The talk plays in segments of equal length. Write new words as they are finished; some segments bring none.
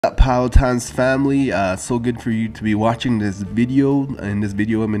Powwow Times family, so good for you to be watching this video. In this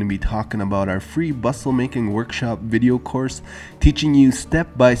video I'm going to be talking about our free bustle making workshop video course, teaching you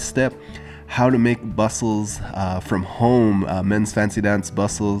step by step how to make bustles from home, men's fancy dance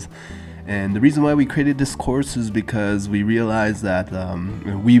bustles. And the reason why we created this course is because we realized that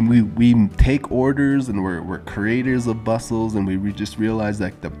we take orders and we're creators of bustles, and we just realized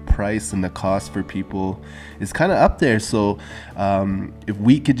that the price and the cost for people is kind of up there. So if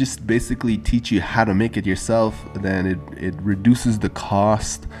we could just basically teach you how to make it yourself, then it reduces the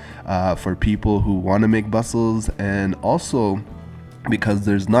cost for people who want to make bustles. And also because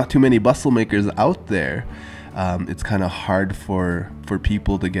there's not too many bustle makers out there, it's kind of hard for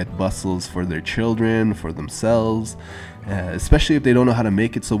people to get bustles for their children, for themselves, especially if they don't know how to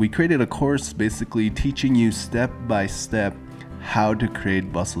make it. So we created a course basically teaching you step by step how to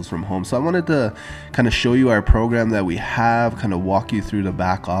create bustles from home. So I wanted to kind of show you our program that we have, kind of walk you through the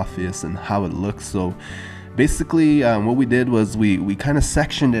back office and how it looks. So basically what we did was we kind of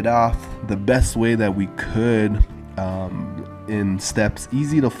sectioned it off the best way that we could, in steps,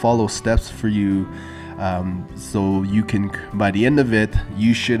 easy to follow steps for you. So you can, by the end of it,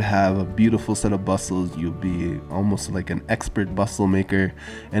 you should have a beautiful set of bustles. You'll be almost like an expert bustle maker,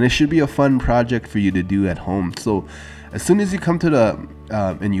 and it should be a fun project for you to do at home. So as soon as you come to the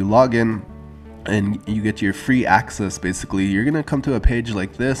and you log in and you get your free access, basically you're gonna come to a page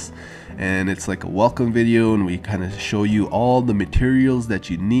like this, and it's like a welcome video, and we kind of show you all the materials that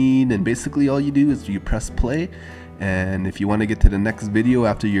you need. And basically all you do is you press play, and if you want to get to the next video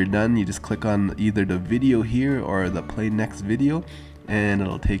after you're done, you just click on either the video here or the play next video, and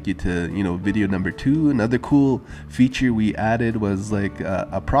it'll take you to, you know, video number 2. Another cool feature we added was like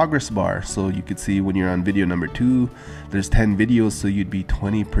a progress bar, so you could see when you're on video number 2 there's 10 videos, so you'd be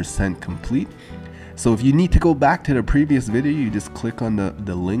 20% complete. So if you need to go back to the previous video, you just click on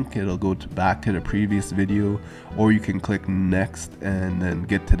the link, it'll go back to the previous video, or you can click next and then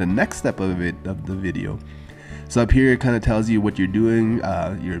get to the next step of the video. So up here it kind of tells you what you're doing.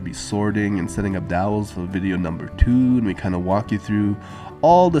 You'll be sorting and setting up dowels for video number 2, and we kind of walk you through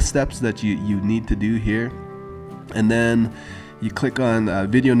all the steps that you need to do here. And then you click on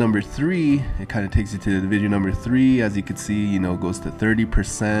video number 3, it kind of takes you to the video number 3. As you can see, you know, it goes to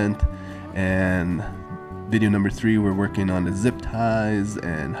 30%. And video number 3, we're working on the zip ties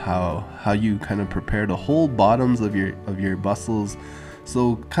and how you kind of prepare the whole bottoms of your bustles.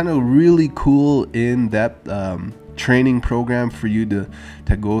 So kind of really cool in-depth training program for you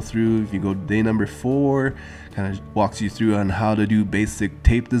to go through. If you go to day number 4, kind of walks you through on how to do basic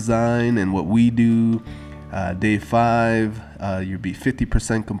tape design and what we do. Day 5, you'll be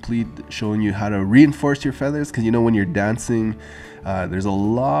 50% complete, showing you how to reinforce your feathers, because you know when you're dancing there's a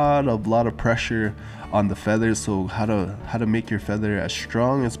lot of pressure on the feathers. So how to make your feather as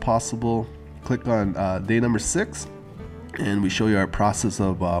strong as possible. Click on day number 6, and we show you our process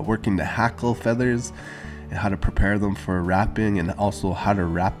of working the hackle feathers and how to prepare them for wrapping, and also how to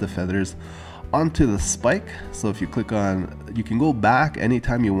wrap the feathers onto the spike. So if you click on, you can go back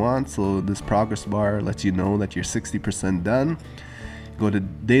anytime you want. So this progress bar lets you know that you're 60% done. Go to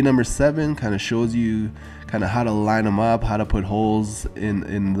day number 7, kind of shows you kind of how to line them up, how to put holes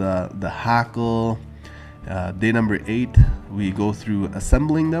in the hackle. Day number 8, we go through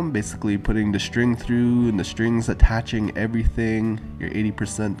assembling them, basically putting the string through and the strings attaching everything. You're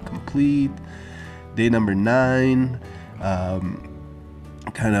 80% complete. Day number 9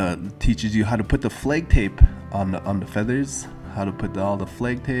 kind of teaches you how to put the flag tape on the feathers, how to put all the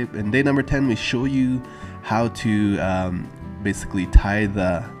flag tape. And day number 10, we show you how to basically tie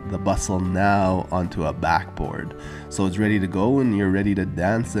the bustle now onto a backboard, so it's ready to go and you're ready to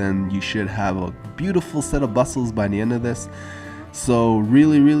dance, and you should have a beautiful set of bustles by the end of this. So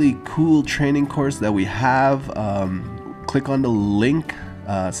really cool training course that we have. Click on the link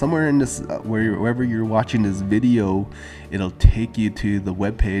somewhere in this, wherever you're watching this video, it'll take you to the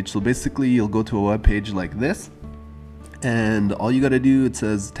web page. So basically you'll go to a web page like this, and all you got to do, it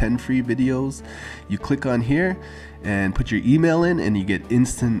says 10 free videos. You click on here and put your email in, and you get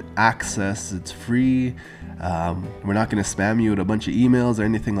instant access. It's free. We're not going to spam you with a bunch of emails or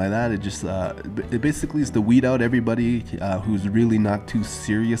anything like that. It just it basically is to weed out everybody who's really not too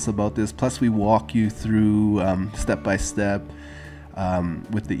serious about this. Plus we walk you through step by step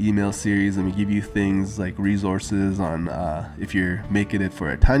with the email series, and we give you things like resources on if you're making it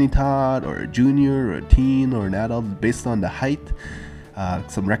for a tiny tot or a junior or a teen or an adult, based on the height.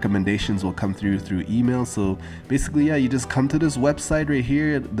 Some recommendations will come through email. So basically, yeah, you just come to this website right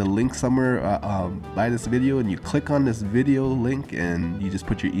here, the link somewhere by this video, and you click on this video link, and you just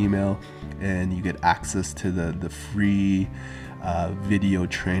put your email, and you get access to the free video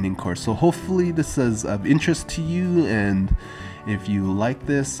training course. So hopefully this is of interest to you, and if you like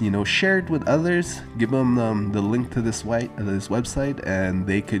this, share it with others. Give them the link to this website, and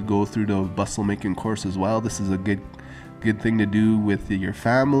they could go through the bustle making course as well. This is a good thing to do with your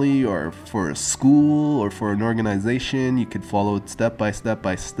family, or for a school, or for an organization. You could follow it step by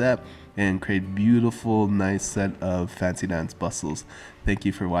step and create beautiful, nice set of fancy dance bustles. Thank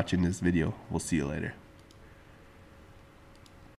you for watching this video. We'll see you later.